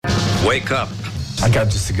Wake up. I got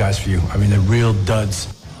just the guys for you. I mean, they're real duds.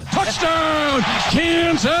 Touchdown,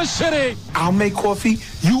 Kansas City. I'll make coffee.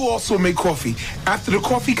 You also make coffee. After the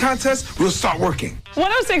coffee contest, we'll start working.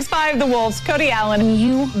 106.5 The Wolves, Cody Allen.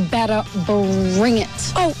 You better bring it.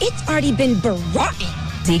 Oh, it's already been brought.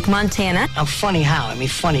 Zeke Montana. I'm funny how? I mean,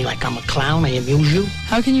 funny like I'm a clown. I amuse you.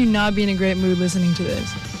 How can you not be in a great mood listening to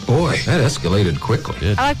this? Boy, that escalated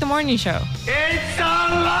quickly. I like the morning show. It's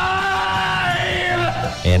alive!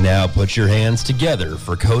 And now put your hands together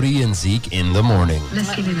for Cody and Zeke in the morning.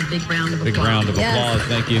 Let's give him a big round of applause. Big round of applause.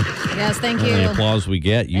 Thank you. Yes, thank you. The applause we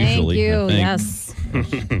get usually. Thank you. I think. Yes.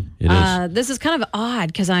 It is. This is kind of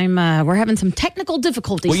odd because we're having some technical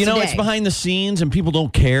difficulties. Well, today. it's behind the scenes and people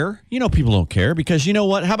don't care. People don't care because you know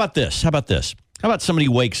what? How about this? How about somebody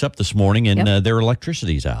wakes up this morning and their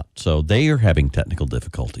electricity's out? So they are having technical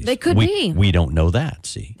difficulties. They could be. We don't know that,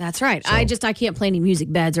 see? That's right. So, I can't play any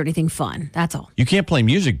music beds or anything fun. That's all. You can't play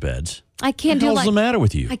music beds? I can't do What's the matter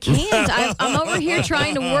with you? I can't. I'm over here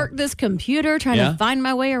trying to work this computer, trying to find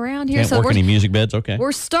my way around here. Can't work any music beds? Okay.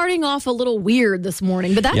 We're starting off a little weird this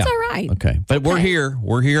morning, but that's all right. Okay. But we're here.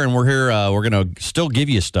 We're here. We're going to still give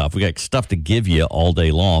you stuff. We got stuff to give you all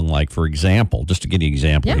day long. Like, for example, just to give you an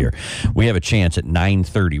example here, we have a chance at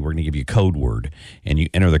 9:30. We're going to give you a code word, and you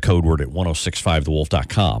enter the code word at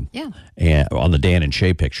 1065thewolf.com. Yeah. And on the Dan and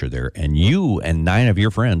Shay picture there. And you and 9 of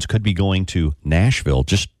your friends could be going to Nashville,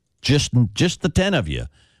 just the 10 of you,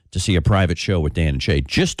 to see a private show with Dan and Shay.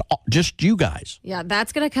 Just you guys. Yeah,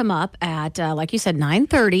 that's going to come up at, like you said,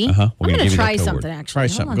 9:30. I'm going to try something, actually. Try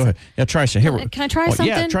something. Go ahead. Yeah, try something. Here, can I try something?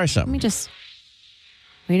 Yeah, try something. Let me just...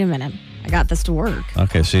 Wait a minute. I got this to work.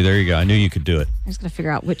 Okay, see, there you go. I knew you could do it. I'm just going to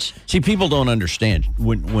figure out which... See, people don't understand.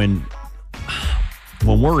 When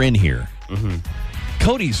we're in here... Mm-hmm.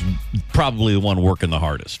 Cody's probably the one working the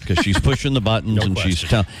hardest because she's pushing the buttons and she's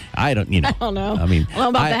telling. I don't know. I mean, I don't know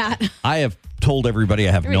about that. I have told everybody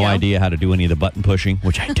I have no idea how to do any of the button pushing,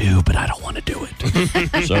 which I do, but I don't want to do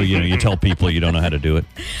it. So you tell people you don't know how to do it.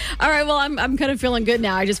 All right. Well, I'm kind of feeling good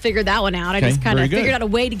now. I just figured that one out. I just kind of figured out a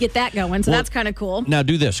way to get that going. So that's kind of cool. Now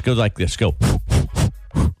do this. Go like this. Go.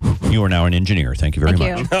 You are now an engineer. Thank you very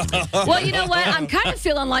much. Well, you know what? I'm kind of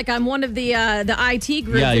feeling like I'm one of the IT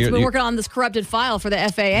group that's been working on this corrupted file for the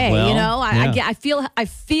FAA. Well, I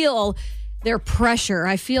feel their pressure.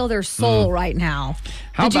 I feel their soul right now.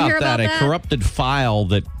 How Did you hear about that? A corrupted file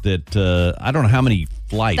that I don't know how many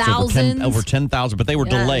flights, over 10,000, but they were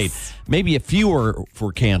delayed. Maybe a few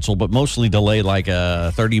were canceled, but mostly delayed like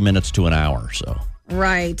 30 minutes to an hour or so.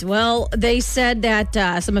 Right. Well, they said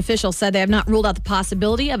that some officials said they have not ruled out the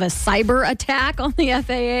possibility of a cyber attack on the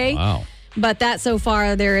FAA. Wow. But that so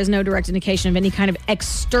far, there is no direct indication of any kind of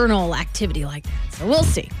external activity like that. So we'll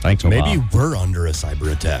see. Thanks, Obama. Maybe we're under a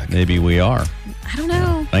cyber attack. Maybe we are. I don't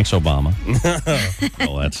know. Thanks, Obama.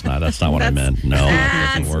 No, that's not what I meant. No,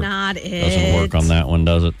 that doesn't work. That's not it. Doesn't work on that one,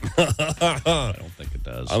 does it? I don't think it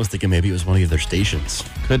does. I was thinking maybe it was one of their stations.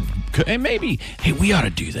 Could and maybe. Hey, we ought to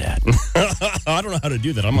do that. I don't know how to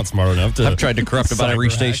do that. I'm not smart enough to. I've tried to corrupt about every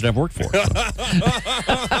station I've worked for. So.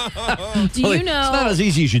 Do you know? It's not as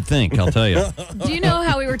easy as you'd think. I'll tell you. Do you know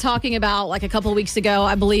how we were talking about like a couple of weeks ago?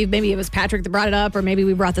 I believe maybe it was Patrick that brought it up, or maybe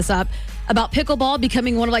we brought this up about pickleball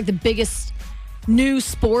becoming one of like the biggest new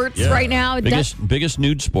sports right now. Biggest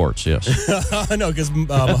nude sports, yes. I know, because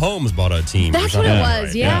Mahomes bought a team. That's what it was.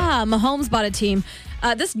 Right? Yeah, Mahomes bought a team.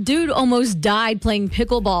 This dude almost died playing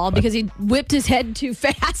pickleball because he whipped his head too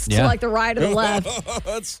fast to like the right or the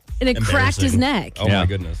left. And it cracked his neck. Oh, my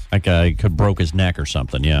goodness. Like he could broke his neck or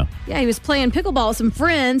something, yeah. Yeah, he was playing pickleball with some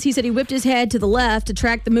friends. He said he whipped his head to the left to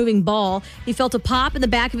track the moving ball. He felt a pop in the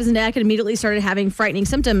back of his neck and immediately started having frightening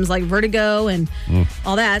symptoms like vertigo and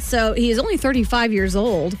all that. So he is only 35 years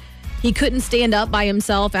old. He couldn't stand up by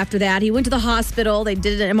himself after that. He went to the hospital. They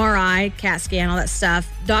did an MRI, CAT scan, all that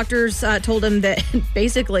stuff. Doctors told him that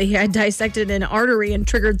basically he had dissected an artery and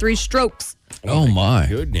triggered 3 strokes. Oh my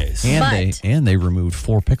goodness! And they removed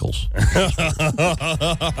 4 pickles.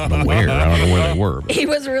 I don't know where they were. But. He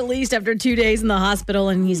was released after 2 days in the hospital,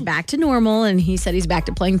 and he's back to normal. And he said he's back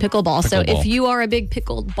to playing pickleball. So if you are a big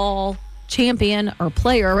pickleball champion or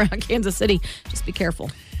player around Kansas City, just be careful.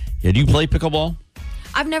 Yeah, do you play pickleball?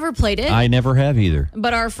 I've never played it. I never have either.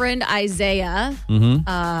 But our friend Isaiah,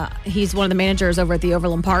 he's one of the managers over at the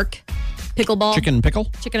Overland Park Pickleball. Chicken and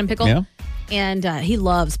Pickle? Chicken and Pickle. Yeah. And he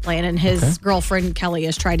loves playing, and his girlfriend Kelly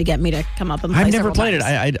has tried to get me to come up and play. I've never played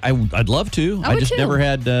times. it. I'd love to. I just never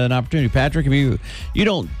had an opportunity. Patrick, have you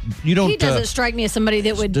don't. He doesn't strike me as somebody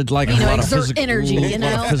that would like a lot exert of energy. A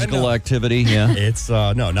lot of physical activity. Yeah, it's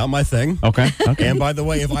no, not my thing. Okay. And by the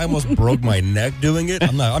way, if I almost broke my neck doing it,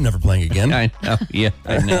 I'm never playing again. I know. Yeah,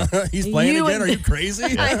 I know. He's playing again. Are you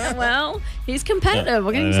crazy? Well, he's competitive.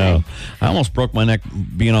 What can you say? say? I almost broke my neck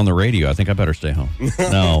being on the radio. I think I better stay home.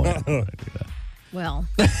 No. I do that. Well,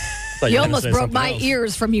 you almost broke my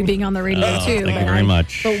ears from you being on the radio, too. Thank you very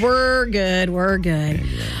much. But we're good. We're good.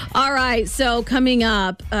 All right. So coming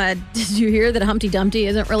up, did you hear that Humpty Dumpty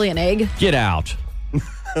isn't really an egg? Get out.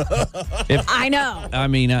 I know. I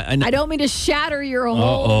mean, I don't mean to shatter your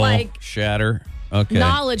whole, shatter. Okay.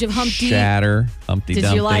 knowledge of Humpty. Shatter. Humpty Dumpty.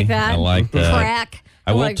 Did you like that? I like that. Crack.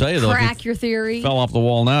 I will tell you, though. Crack your theory. Fell off the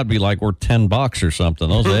wall now, it'd be like worth $10 or something.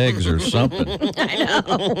 Those eggs or something.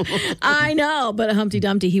 I know. But Humpty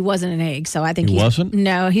Dumpty, he wasn't an egg, so I think he wasn't.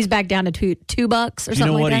 No, he's back down to $2 or something like that. You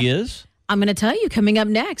know what he is? I'm going to tell you coming up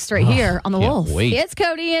next, right here on the Wolf. Wait. It's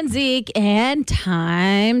Cody and Zeke, and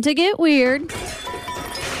time to get weird.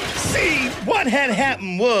 See, what had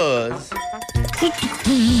happened was.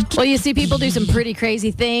 Well, you see, people do some pretty crazy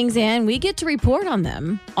things, and we get to report on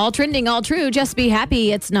them. All trending, all true. Just be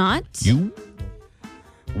happy it's not. You?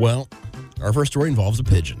 Well, our first story involves a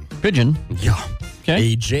pigeon. Pigeon? Yeah.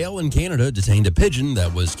 Okay. A jail in Canada detained a pigeon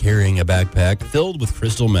that was carrying a backpack filled with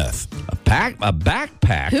crystal meth. A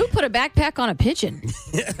backpack? Who put a backpack on a pigeon?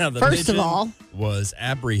 First of all, was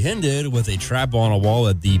apprehended with a trap on a wall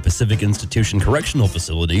at the Pacific Institution Correctional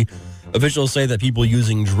Facility. Officials say that people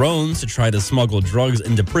using drones to try to smuggle drugs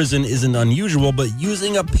into prison isn't unusual, but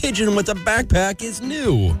using a pigeon with a backpack is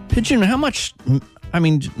new. Pigeon, how much, I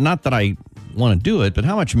mean, not that I want to do it, but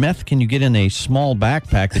how much meth can you get in a small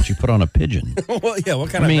backpack that you put on a pigeon? Well, yeah, what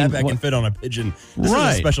kind of backpack can fit on a pigeon? This is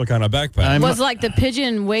a special kind of backpack. Was like the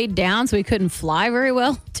pigeon weighed down so he couldn't fly very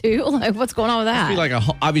well, too? Like, what's going on with that? It'd be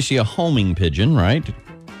like obviously a homing pigeon, right?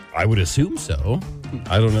 I would assume so.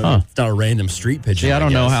 I don't know. It's not a random street pigeon. See, I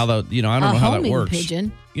don't know how I don't know how that works.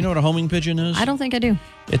 Pigeon. You know what a homing pigeon is? I don't think I do.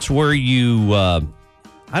 It's where you.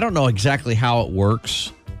 I don't know exactly how it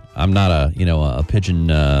works. I'm not a pigeon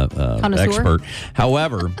expert.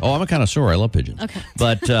 However, I'm a connoisseur. I love pigeons. Okay,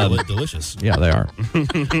 but delicious. Yeah, they are.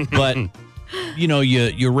 But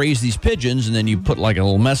you raise these pigeons and then you put like a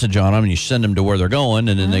little message on them and you send them to where they're going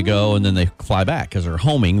and then they go and then they fly back because they're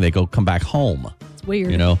homing. They come back home. It's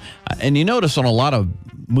weird. And you notice on a lot of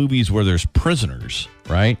movies where there's prisoners,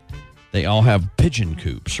 right? They all have pigeon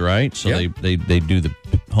coops, right? So they do the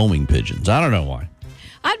homing pigeons. I don't know why.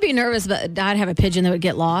 I'd be nervous, but I'd have a pigeon that would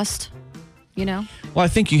get lost, Well, I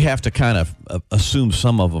think you have to kind of assume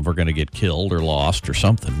some of them are going to get killed or lost or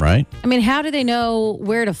something, right? I mean, how do they know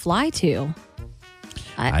where to fly to?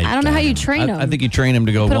 I don't know how you train them. I think you train them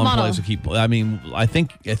to go one place and keep. I mean, I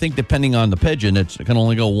think depending on the pigeon, it can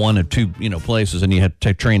only go one or two, places, and you have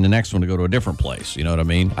to train the next one to go to a different place. You know what I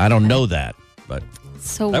mean? I don't know that, but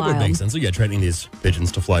so that would make sense. So training these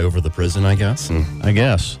pigeons to fly over the prison, I guess. I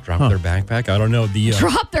guess drop their backpack. I don't know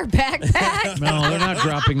drop their backpack. No, they're not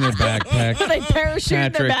dropping their backpack. They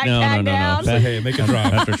parachute their backpack down. No. Hey, make a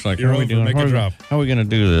drop. Patrick's like, how are we doing? Make a drop. How are we going to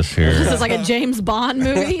do this here? This is like a James Bond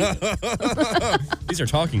movie. These are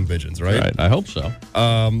talking pigeons, right? Right. I hope so.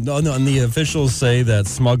 No. And the officials say that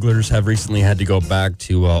smugglers have recently had to go back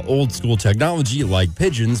to old school technology like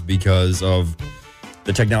pigeons because of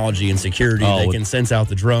the technology and security. They can sense out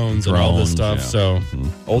the drones and all this stuff. Yeah. So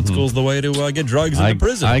old school's the way to get drugs into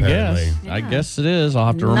prison, apparently. Guess. Yeah. I guess it is. I'll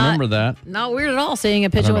have to remember that. Not weird at all seeing a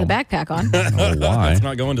pigeon with a backpack on. I don't know why. It's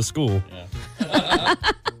not going to school. Yeah.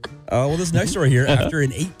 Well, this next story here. After an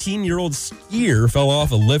 18-year-old skier fell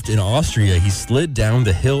off a lift in Austria, he slid down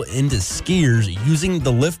the hill into skiers using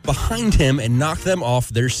the lift behind him and knocked them off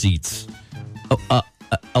their seats. A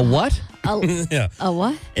what? Yeah. A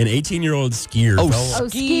what? An 18-year-old skier fell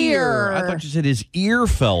off. Skier. I thought you said his ear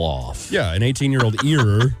fell off. Yeah, an 18-year-old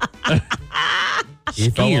ear. He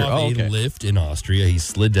fell off a lift in Austria. He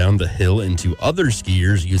slid down the hill into other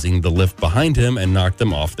skiers using the lift behind him and knocked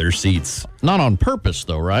them off their seats. Not on purpose,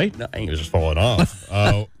 though, right? No, he was just falling off.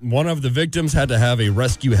 One of the victims had to have a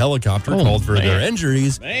rescue helicopter called for their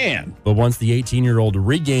injuries. Man. But once the 18-year-old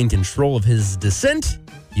regained control of his descent,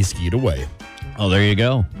 he skied away. Oh, there you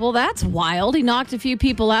go. Well, that's wild. He knocked a few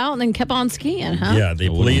people out and then kept on skiing, huh? Yeah, the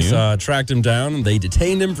police tracked him down. They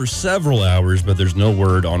detained him for several hours, but there's no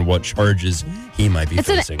word on what charges he might be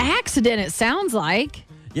facing. It's an accident, it sounds like.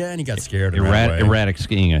 Yeah, and he got scared. Erratic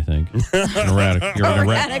skiing, I think.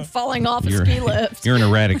 Erratic falling off a ski lift. You're an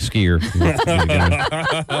erratic skier.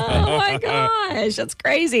 Oh my gosh, that's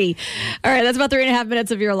crazy. All right, that's about 3.5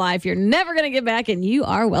 minutes of your life you're never going to get back, and you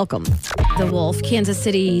are welcome. The Wolf, Kansas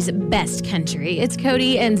City's best country. It's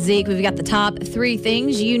Cody and Zeke. We've got the top 3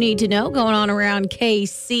 things you need to know going on around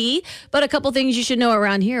KC, but a couple things you should know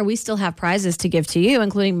around here. We still have prizes to give to you,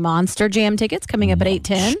 including Monster Jam tickets coming up at 8:10.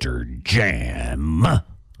 Monster Jam.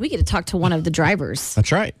 We get to talk to one of the drivers.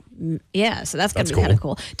 That's right. Yeah, so that's going to be kind of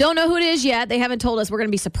cool. Don't know who it is yet. They haven't told us. We're going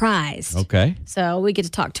to be surprised. Okay. So we get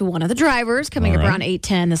to talk to one of the drivers coming up around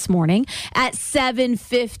 8:10 this morning. At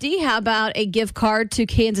 7:50, how about a gift card to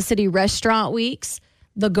Kansas City Restaurant Weeks?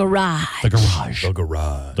 The Garage. The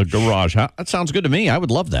Garage. That sounds good to me. I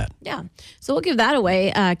would love that. Yeah. So we'll give that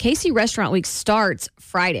away. KC Restaurant Week starts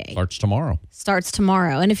Friday. Starts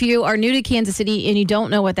tomorrow. And if you are new to Kansas City and you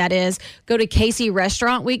don't know what that is, go to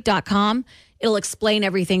kcrestaurantweek.com. It'll explain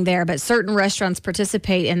everything there. But certain restaurants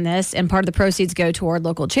participate in this, and part of the proceeds go toward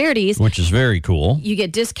local charities. Which is very cool. You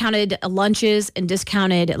get discounted lunches and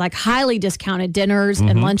discounted, like highly discounted dinners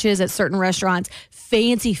and lunches at certain restaurants.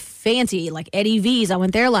 Fancy, like Eddie V's. I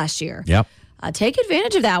went there last year. Yep. Take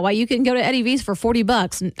advantage of that. Why you can go to Eddie V's for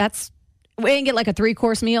 $40. And we can get like a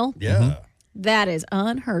 3-course meal. Yeah. That is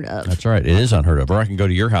unheard of. That's right. It is unheard of. Or I can go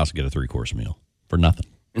to your house and get a 3-course meal for nothing.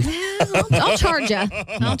 I'll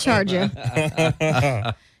charge you.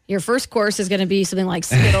 Your first course is going to be something like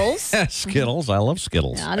Skittles. Skittles. I love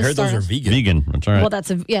Skittles. Yeah, I heard those are vegan. Vegan. That's right. Well,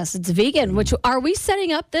 it's vegan. Which are we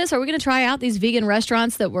setting up this? Are we going to try out these vegan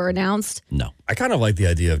restaurants that were announced? No. I kind of like the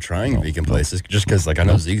idea of trying vegan places just because, I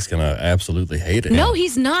know Zeke's going to absolutely hate it. No,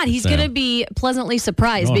 he's not. He's going to be pleasantly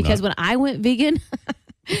surprised because when I went vegan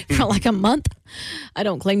for like a month, I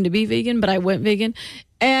don't claim to be vegan, but I went vegan.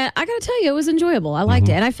 And I got to tell you, it was enjoyable. I liked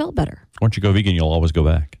it, and I felt better. Once you go vegan, you'll always go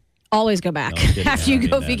back. Always go back. After you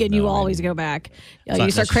go vegan, you always go back. You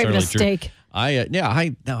start craving a steak. I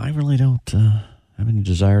really don't have any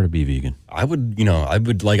desire to be vegan. I've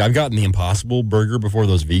gotten the Impossible Burger before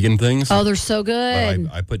those vegan things. Oh, they're so good.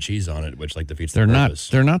 But I put cheese on it, which defeats the purpose.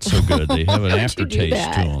 They're not so good. They have an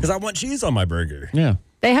aftertaste to them. Because I want cheese on my burger. Yeah.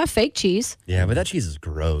 They have fake cheese. Yeah, but that cheese is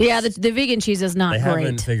gross. Yeah, the vegan cheese is not great. They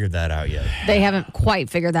haven't figured that out yet. They haven't quite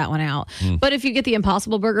figured that one out. But if you get the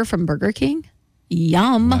Impossible Burger from Burger King,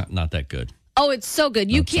 yum. Not that good. Oh, it's so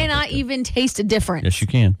good. You cannot even taste a difference. Yes, you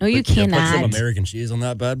can. No, you cannot. Put some American cheese on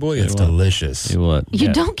that bad boy. It's delicious.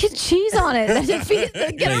 You don't get cheese on it.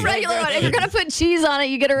 Get a regular one. If you're going to put cheese on it,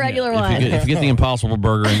 you get a regular one. If you get the Impossible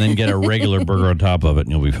Burger and then get a regular burger on top of it,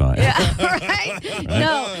 and you'll be fine. Yeah, right?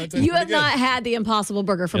 No, you have not had the Impossible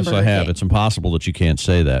Burger from Burger King. Yes, I have. It's impossible that you can't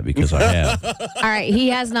say that because I have. All right, he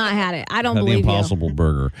has not had it. I don't believe you. The Impossible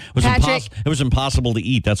Burger. It was impossible to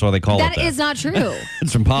eat. That's why they call it that. That is not true.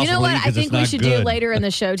 It's impossible You know what? to eat I think we should do later in the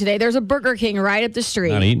show today. There's a Burger King right up the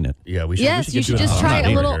street. Not eating it. Yeah, we should. Yes, you should just try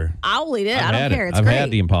a little. I'll eat it. I don't care. It's great. I've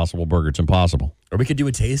had the Impossible Burger. It's impossible. Or we could do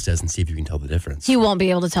a taste test and see if you can tell the difference. He won't be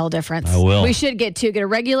able to tell the difference. I will. We should get a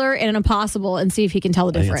regular and an Impossible and see if he can tell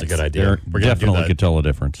the difference. That's a good idea. We definitely could tell the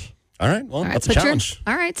difference. All right. Well, that's a challenge.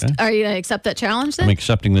 All right. Okay. Are you going to accept that challenge then? I'm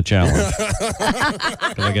accepting the challenge.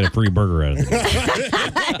 Because I get a free burger out of it.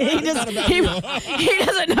 he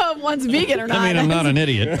doesn't know if one's vegan or not. I mean, I'm not an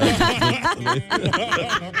idiot.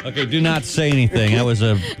 Okay, do not say anything. That was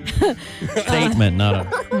a statement, not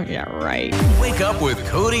a... Yeah, right. Wake up with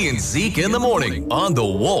Cody and Zeke in the morning on The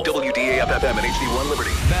Wolf. WDAF-FM and HD1 Liberty.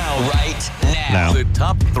 Now. The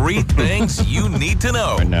top 3 things you need to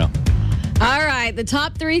know. Right now. All right, the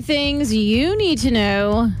top 3 things you need to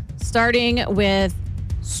know, starting with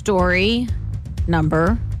story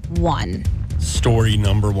number 1. Story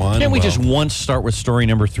number 1. Can't we just once start with story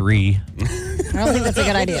number 3? I don't think that's a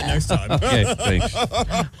good idea. Next time. Okay, thanks.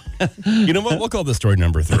 You know what? We'll call this story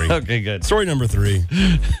number 3. Okay, good. Story number 3.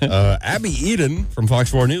 Abby Eden from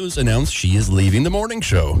Fox 4 News announced she is leaving the morning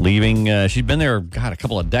show. She's been there, a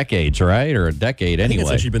couple of decades, right? Or a decade anyway. I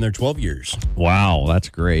think she's been there 12 years. Wow, that's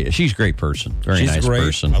great. She's a great person. She's nice great.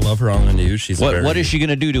 Person. I love her on the news. What is she going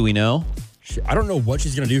to do? Do we know? I don't know what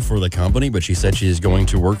she's going to do for the company, but she said she is going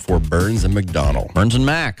to work for Burns and McDonnell. Burns and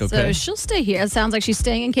Mac, okay. So she'll stay here. It sounds like she's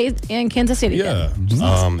staying in Kansas City. Yeah.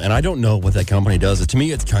 And I don't know what that company does. To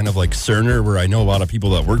me, it's kind of like Cerner, where I know a lot of people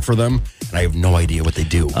that work for them, and I have no idea what they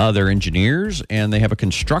do. They're engineers, and they have a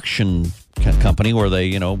construction company where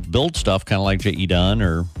they, build stuff kind of like J.E. Dunn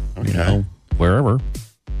or, wherever.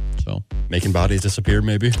 So making bodies disappear,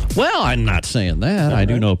 maybe? Well, I'm not saying that. I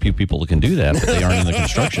do know a few people that can do that, but they aren't in the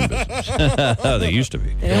construction business. They used to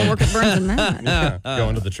be. They don't work at Burns and Mac.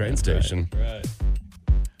 Going to the train station. Right.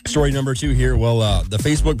 Story number 2 here. Well, the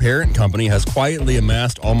Facebook parent company has quietly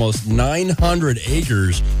amassed almost 900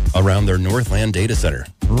 acres around their Northland data center.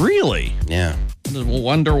 Really? Yeah. I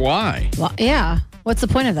wonder why. Well, yeah. What's the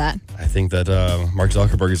point of that? I think that Mark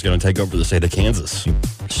Zuckerberg is going to take over the state of Kansas.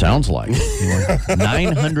 Sounds like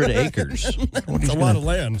 900 acres. That's a lot of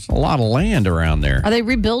land. A lot of land around there. Are they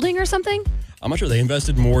rebuilding or something? I'm not sure. They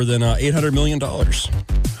invested more than $800 million.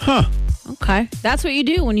 Huh. Okay. That's what you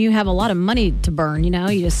do when you have a lot of money to burn,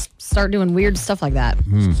 You just start doing weird stuff like that.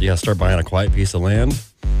 So you start buying a quiet piece of land.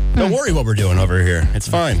 Don't worry what we're doing over here. It's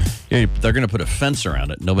fine. Yeah, they're going to put a fence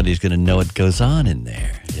around it. Nobody's going to know what goes on in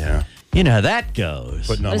there. Yeah. You know how that goes.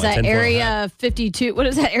 What is that, Area 52? What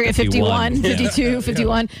is that, Area 51? 52,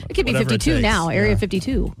 51? It could be 52 now, Area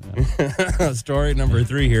 52. Story number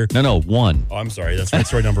 3 here. No, 1. Oh, I'm sorry. That's right.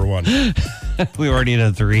 Story number 1. We already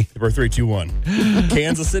did 3. We're 3, 2, 1.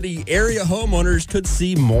 Kansas City area homeowners could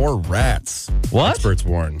see more rats. What? Experts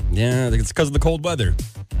warn. Yeah, it's because of the cold weather.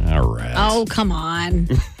 All right. Oh, come on.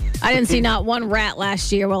 I didn't see not one rat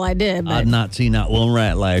last year. Well, I did. But... I did not see not one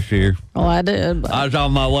rat last year. Oh, I did. But... I was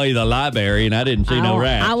on my way to the library, and I didn't see no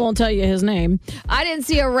rat. I won't tell you his name. I didn't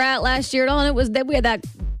see a rat last year at all, and it was that we had that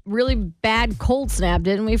really bad cold snap,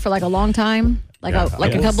 didn't we, for like a long time? Like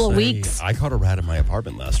a couple of weeks? I caught a rat in my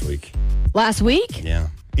apartment last week. Last week? Yeah.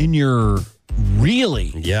 In your...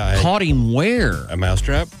 Really? Yeah. Caught him where? A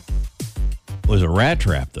mousetrap. Was it a rat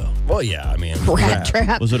trap, though? Well, yeah, I mean. Rat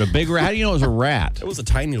trap. Was it a big rat? How do you know it was a rat? It was a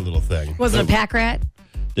tiny little thing. Was it a pack rat?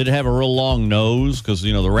 Did it have a real long nose? Because,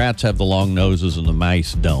 the rats have the long noses and the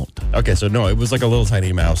mice don't. Okay, so no, it was like a little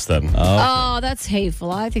tiny mouse then. Oh, that's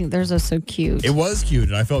hateful. I think theirs are so cute. It was cute,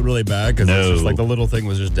 and I felt really bad because it's just like the little thing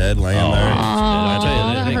was just dead laying there. I tell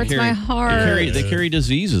you, that hurts my heart. They carry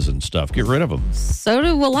diseases and stuff. Get rid of them. So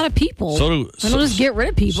do a lot of people. Don't just get rid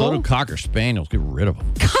of people. So do Cocker Spaniels. Get rid of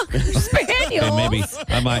them. Cocker Spaniels? Okay, maybe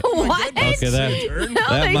I might. What? Okay,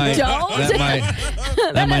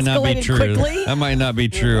 that might not be true. Quickly. That might not be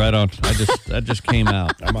true. That just came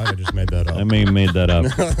out. I might have just made that up. I may have made that up.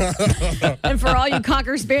 And for all you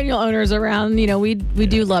Cocker Spaniel owners around, we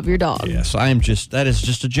do love your dog. Yes, that is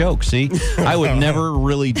just a joke. See, I would never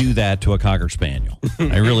really do that to a Cocker Spaniel.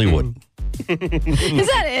 I really wouldn't. Is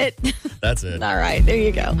that it? That's it. All right, there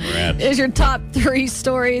you go. Rats. There's your top 3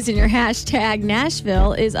 stories, and your hashtag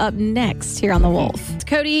Nashville is up next here on The Wolf. It's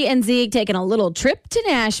Cody and Zeke taking a little trip to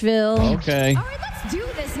Nashville. Okay. All right, let's do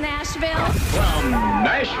this, Nashville. From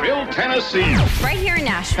Nashville, Tennessee. Right here in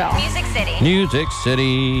Nashville. Music City. Music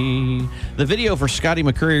City. The video for Scotty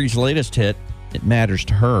McCreery's latest hit, It Matters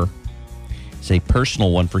to Her. It's a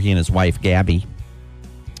personal one for he and his wife, Gabby.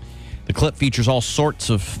 The clip features all sorts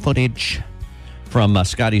of footage from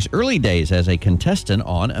Scotty's early days as a contestant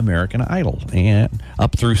on American Idol and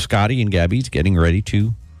up through Scotty and Gabby's getting ready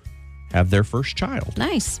to have their first child.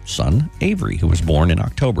 Nice. Son, Avery, who was born in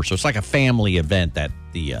October. So it's like a family event that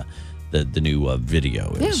the new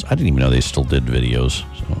video is. Yeah. I didn't even know they still did videos.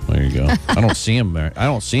 So there you go. I don't see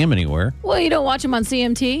them anywhere. Well, you don't watch them on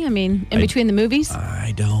CMT? I mean, between the movies?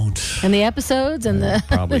 I don't. And the episodes and the...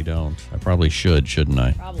 Probably don't. I probably should, shouldn't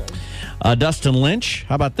I? Probably. Dustin Lynch,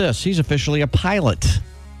 how about this? He's officially a pilot.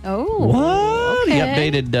 Oh. What? Okay. He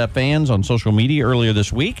updated fans on social media earlier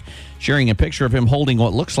this week, sharing a picture of him holding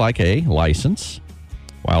what looks like a license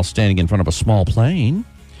while standing in front of a small plane,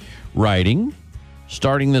 writing,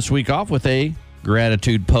 starting this week off with a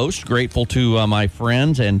gratitude post. Grateful to my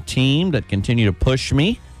friends and team that continue to push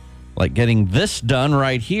me, like getting this done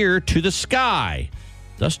right here to the sky.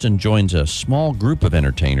 Dustin joins a small group of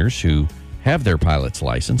entertainers who have their pilot's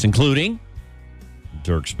license, including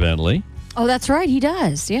Dierks Bentley. Oh, that's right. He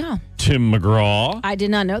does. Yeah. Tim McGraw. I did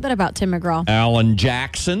not know that about Tim McGraw. Alan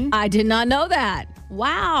Jackson. I did not know that.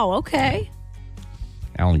 Wow. Okay.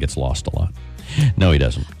 Alan gets lost a lot. No, he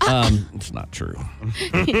doesn't. It's not true.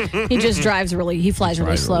 He just drives he flies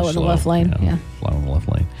really slow in the left lane. Yeah. Slow in the left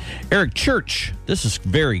lane. Eric Church. This is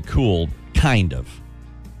very cool, kind of.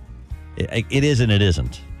 It is and it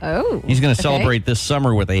isn't. Oh. He's going to celebrate this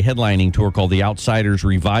summer with a headlining tour called the Outsiders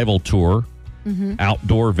Revival Tour.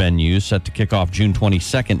 Outdoor venues set to kick off June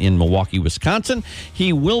 22nd in Milwaukee, Wisconsin.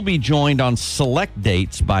 He will be joined on select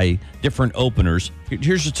dates by different openers.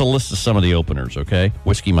 Here's just a list of some of the openers, okay?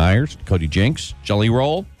 Whiskey Myers, Cody Jinks, Jelly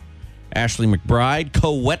Roll, Ashley McBride,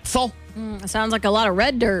 Co Wetzel. Sounds like a lot of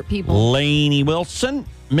red dirt people. Lainey Wilson,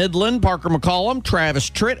 Midland, Parker McCollum, Travis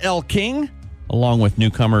Tritt, Elle King, along with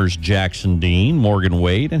newcomers Jackson Dean, Morgan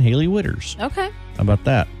Wade, and Haley Witters. Okay. How about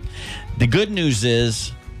that? The good news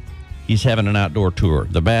is he's having an outdoor tour.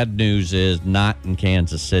 The bad news is not in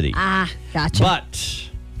Kansas City. Ah, gotcha. But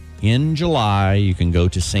in July, you can go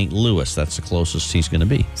to St. Louis. That's the closest he's going to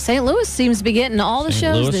be. St. Louis seems to be getting all the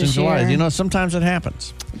shows Louis this in July. year. You know, sometimes it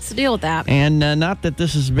happens. What's the deal with that? And not that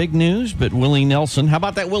this is big news, but Willie Nelson. How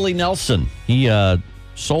about that Willie Nelson? He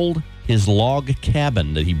sold his log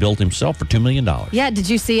cabin that he built himself for $2 million. Yeah, did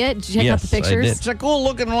you see it? Did you check out the pictures? I did. It's a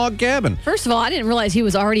cool-looking log cabin. First of all, I didn't realize he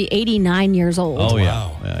was already 89 years old. Oh,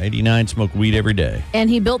 wow. Yeah. 89, smoke weed every day. And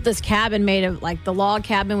he built this cabin made of, like, the log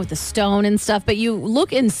cabin with the stone and stuff. But you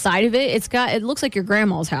look inside of it, it looks like your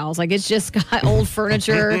grandma's house. Like, it's just got old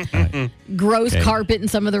furniture, gross carpet in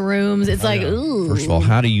some of the rooms. It's like, ooh. First of all,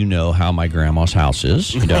 how do you know how my grandma's house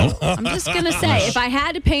is? You don't? I'm just going to say, if I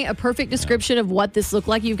had to paint a perfect description of what this looked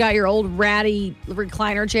like, you've got your old ratty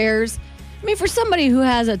recliner chairs. I mean, for somebody who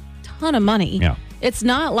has a ton of money, it's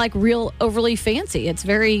not like real overly fancy. It's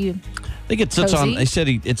very I think it sits cozy. on, they said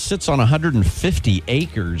it sits on 150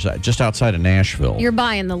 acres just outside of Nashville. You're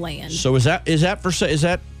buying the land. So did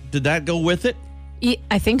that go with it?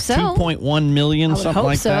 I think so. 2.1 million, something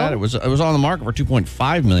like that. It was on the market for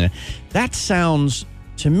 2.5 million. That sounds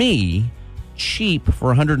to me cheap for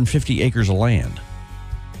 150 acres of land.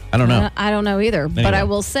 I don't know. I don't know either. Anyway. But I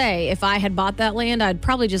will say, if I had bought that land, I'd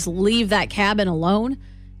probably just leave that cabin alone,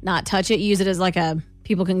 not touch it, use it as like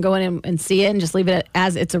people can go in and see it and just leave it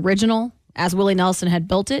as its original, as Willie Nelson had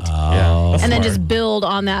built it. And then just build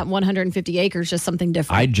on that 150 acres, just something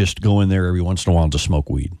different. I'd just go in there every once in a while to smoke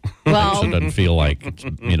weed. Well, so it doesn't feel like,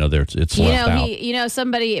 it's left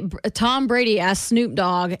out. Tom Brady asked Snoop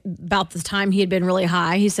Dogg about the time he had been really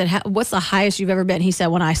high. He said, what's the highest you've ever been? He said,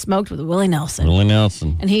 when I smoked with Willie Nelson. Willie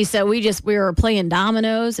Nelson. And he said, we were playing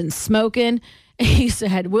dominoes and smoking. And he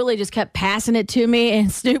said, Willie just kept passing it to me.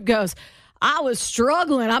 And Snoop goes, I was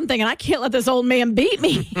struggling. I'm thinking, I can't let this old man beat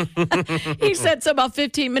me. He said, so about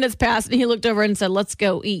 15 minutes passed, and he looked over and said, let's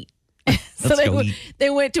go eat. So they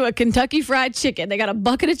went to a Kentucky Fried Chicken. They got a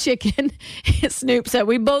bucket of chicken. Snoop said,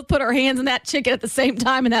 we both put our hands in that chicken at the same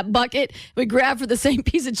time in that bucket. We grabbed for the same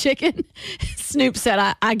piece of chicken. Snoop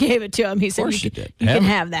said, I gave it to him. He said, you can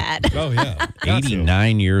have that. Oh, yeah.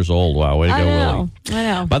 89 years old. Wow, way to go, Willie. I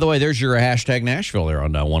know. By the way, there's your hashtag Nashville there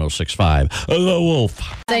on 106.5. The Wolf.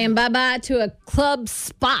 Saying bye-bye to a club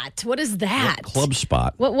spot. What is that? Club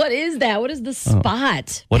spot. What is that? What is the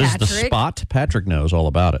spot, What is the spot? Patrick knows all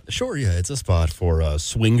about it. Sure, yeah. It's a spot for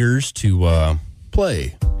swingers to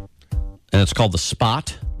play. And it's called The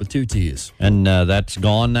Spot? With 2 T's. And that's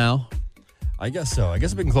gone now? I guess so. I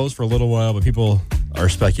guess it's been closed for a little while, but people are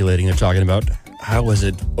speculating and talking about how was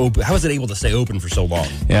it open? How was it able to stay open for so long?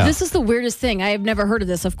 Yeah. This is the weirdest thing. I have never heard of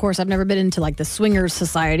this. Of course, I've never been into like the swingers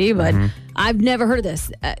society, but I've never heard of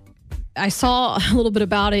this. I saw a little bit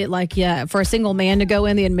about it. Like, for a single man to go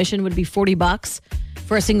in, the admission would be $40.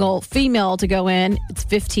 For a single female to go in, it's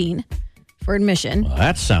 $15 for admission. Well,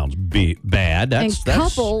 that sounds bad.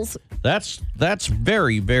 Couples. That's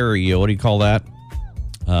very, very. What do you call that?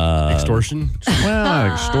 Extortion? Well,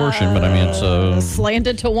 not extortion, but I mean it's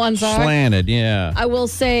slanted to one side. Slanted, yeah. I will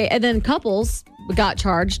say, and then couples got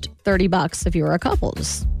charged $30 if you were a couple.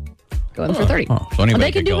 Just go in for $30. Oh, so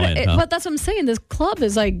anybody could go in, huh? But that's what I'm saying. This club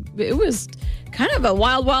is like, it was kind of a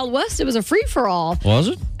wild, wild west. It was a free for all. Was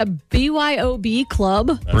it? A BYOB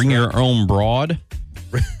club. Bring your own broad.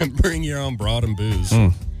 Bring your own broad and booze.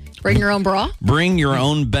 Bring your own bra. Bring your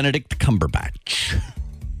own Benedict Cumberbatch.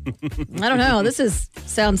 I don't know. This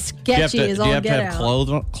sounds sketchy as all get out. Do you have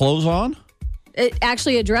to have clothes on? It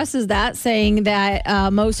actually addresses that, saying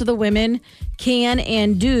that most of the women can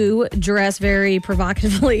and do dress very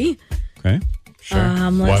provocatively. Okay. Sure.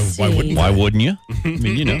 Why wouldn't you? I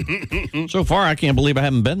mean, so far I can't believe I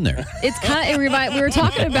haven't been there. It's kind of we were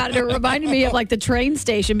talking about it. It reminded me of like the train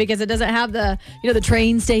station because it doesn't have the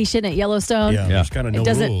train station at Yellowstone. Yeah. There's kind of no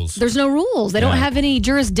rules. There's no rules. They don't have any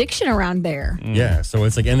jurisdiction around there. Yeah, so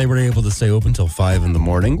it's like, and they were able to stay open till 5 in the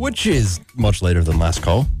morning, which is much later than last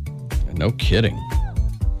call. No kidding.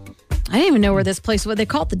 I didn't even know where this place was. They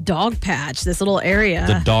call it the Dog Patch, this little area.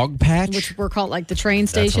 The Dog Patch? Which we're called like the train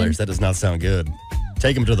That's station. hilarious. That does not sound good.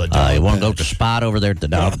 Take him to the Dog Patch. You want to go to Spot over there at the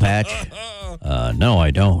Dog Patch? No,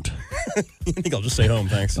 I don't. I think I'll just stay home,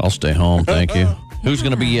 thanks. I'll stay home, thank you. Who's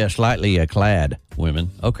going to be slightly clad? Women.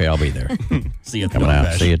 Okay, I'll be there. See you at the Coming Dog out.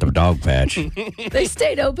 Patch. See you at the Dog Patch. They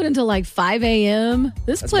stayed open until like 5 a.m.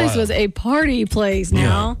 That's place wild. was a party place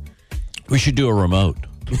now. We should do a remote.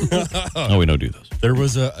 No, we don't do those. There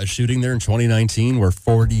was a shooting there in 2019 where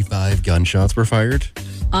 45 gunshots were fired.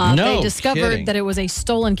 They discovered that it was a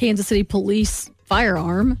stolen Kansas City police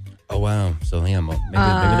firearm. Oh, wow. So, yeah, maybe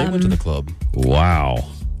they went to the club. Wow.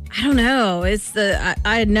 I don't know. I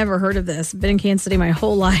had never heard of this. Been in Kansas City my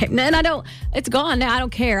whole life. And it's gone now. I don't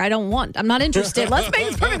care. I'm not interested. Let's make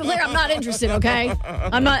this perfectly clear. I'm not interested, okay?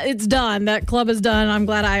 It's done. That club is done. I'm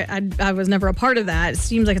glad I was never a part of that. It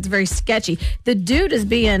seems like it's very sketchy. The dude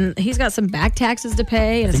he's got some back taxes to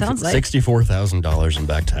pay, and it sounds like $64,000 in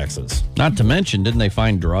back taxes. Not to mention, didn't they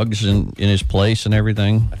find drugs in his place and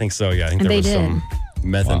everything? I think so, yeah. I think there was some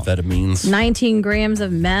methamphetamines. 19 grams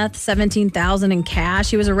of meth, $17,000 in cash.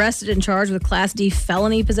 He was arrested and charged with Class D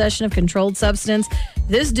felony possession of controlled substance.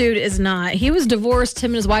 This dude is not. He was divorced.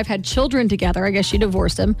 Him and his wife had children together. I guess she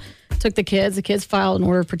divorced him. Took the kids. The kids filed an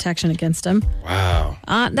order of protection against him. Wow.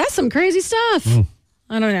 That's some crazy stuff.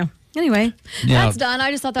 I don't know. Anyway, that's done.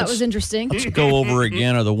 I just thought that was interesting. Let's go over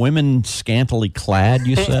again. Are the women scantily clad,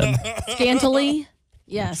 you said? Scantily?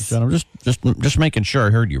 Yes. I'm just making sure I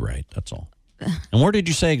heard you right. That's all. And where did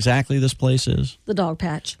you say exactly this place is? The Dog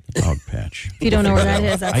Patch. The Dog Patch. If you don't know where that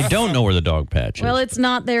is. I don't know where the Dog Patch is. Well, it's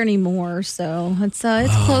not there anymore, so it's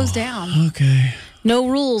closed down. Okay. No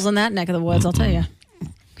rules in that neck of the woods, I'll tell you.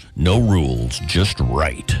 No rules, just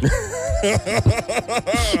right. I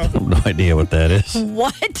have no idea what that is.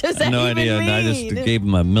 What does that no even idea. mean? I just gave him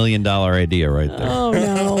 $1 million idea right there. Oh,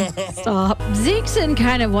 no. Stop. Zeke's in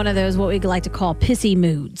kind of one of those what we like to call pissy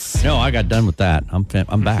moods. No, I got done with that. I'm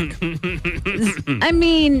back. I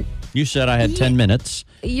mean... You said I had 10 minutes.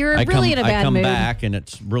 You're really in a bad mood. I come back, and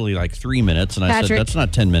it's really like 3 minutes. And I said, that's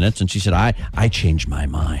not 10 minutes. And she said, I changed my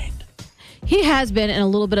mind. He has been in a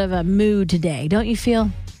little bit of a mood today, don't you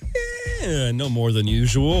feel? Yeah, no more than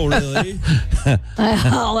usual, really.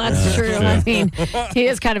 Oh, that's true. I mean, he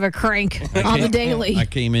is kind of a crank on the daily. I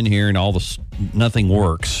came in here and nothing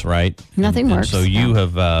works, right? Nothing works. So you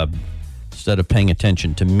have, instead of paying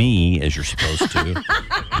attention to me as you're supposed to,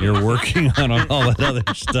 you're working on all that other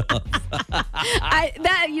stuff.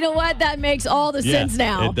 You know what? That makes all the sense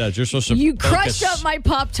now. It does. You're supposed to You crushed up my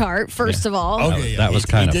Pop-Tart, first of all. Okay, that was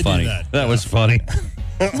kind of funny. That was funny.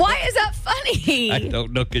 Why is that funny? I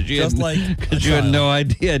don't know, because you you had no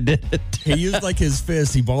idea, did it? He used his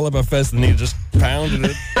fist. He balled up a fist and he just pounded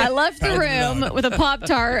it. I left the room with a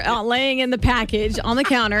Pop-Tart laying in the package on the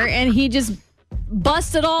counter, and he just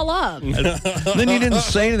busted all up. Then you didn't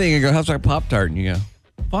say anything. You go, how's our Pop-Tart? And you go,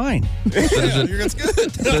 fine. It's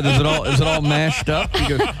good. Said, is it all mashed up?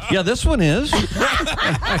 You go, yeah, this one is. Of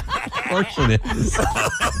course it is.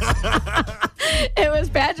 It was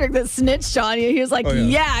Patrick that snitched on you. He was like,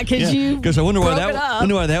 yeah, because I wonder why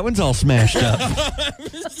that one's all smashed up.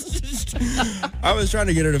 I was trying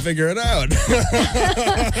to get her to figure it out.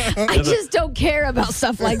 I just don't care about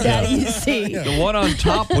stuff like that, you see. The one on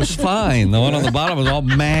top was fine. The one on the bottom was all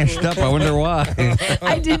mashed up. I wonder why.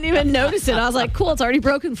 I didn't even notice it. I was like, cool, it's already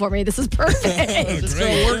broken for me. This is perfect.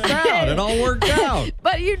 It worked out. It all worked out.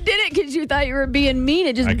 But you did it because you thought you were being mean.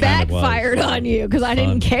 It just backfired on you because I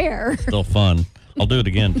didn't care. Still fun. I'll do it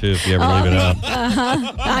again, too, if you ever leave it out.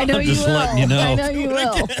 I know you will. Just letting you know. I know you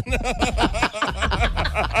will.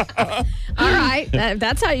 All right.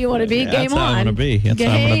 That's how you want to be. Game that's on. How I want to be. That's how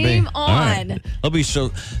I'm going to be. Game on. Right.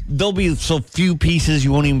 There'll be so few pieces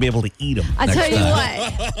you won't even be able to eat them. I tell you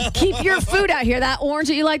what, keep your food out here. That orange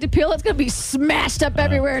that you like to peel, it's going to be smashed up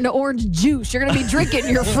everywhere into orange juice. You're going to be drinking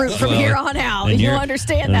your fruit from here on out. And you'll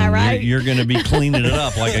understand that, right? You're going to be cleaning it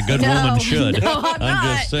up like a good woman should. No, I'm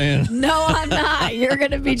not. just saying. No, I'm not. You're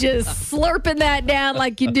going to be just slurping that down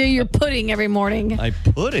like you do your pudding every morning.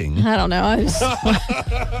 Pudding? I don't know. It's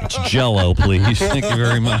Jell-O, please. Thank you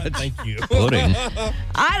very much. Thank you. Pudding.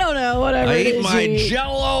 I don't know. Whatever it is. I eat my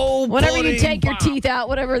Jell-O whenever pudding. you take your teeth out,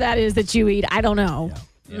 whatever that is that you eat, I don't know.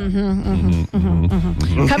 Yeah.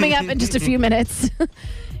 Coming up in just a few minutes,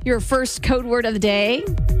 your first code word of the day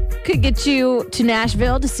could get you to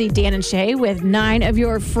Nashville to see Dan and Shay with 9 of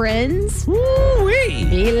your friends. Woo-wee.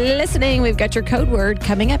 Be listening. We've got your code word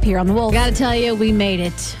coming up here on The Wolf. Got to tell you, we made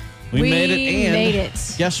it. We made it. And made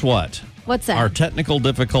it. Guess what? What's that? Our technical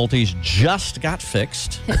difficulties just got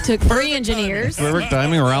fixed. It took 3 engineers. Perfect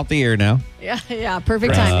timing. We're out the air now. Yeah,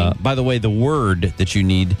 perfect timing. By the way, the word that you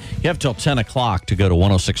need, you have till 10 o'clock to go to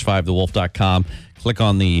 1065thewolf.com. Click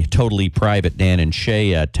on the totally private Dan and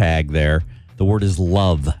Shay tag there. The word is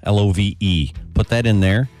love, L-O-V-E. Put that in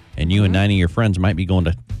there, and you and 9 of your friends might be going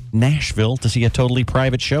to Nashville to see a totally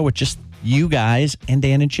private show with just you guys and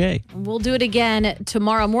Dan and Shay. We'll do it again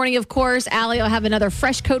tomorrow morning, of course. Allie will have another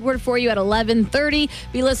fresh code word for you at 11:30.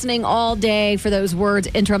 Be listening all day for those words.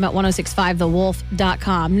 Enter them at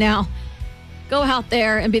 1065thewolf.com. Now, go out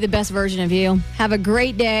there and be the best version of you. Have a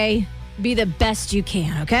great day. Be the best you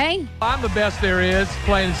can, okay? I'm the best there is,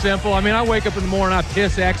 plain and simple. I mean, I wake up in the morning, I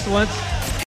piss excellence.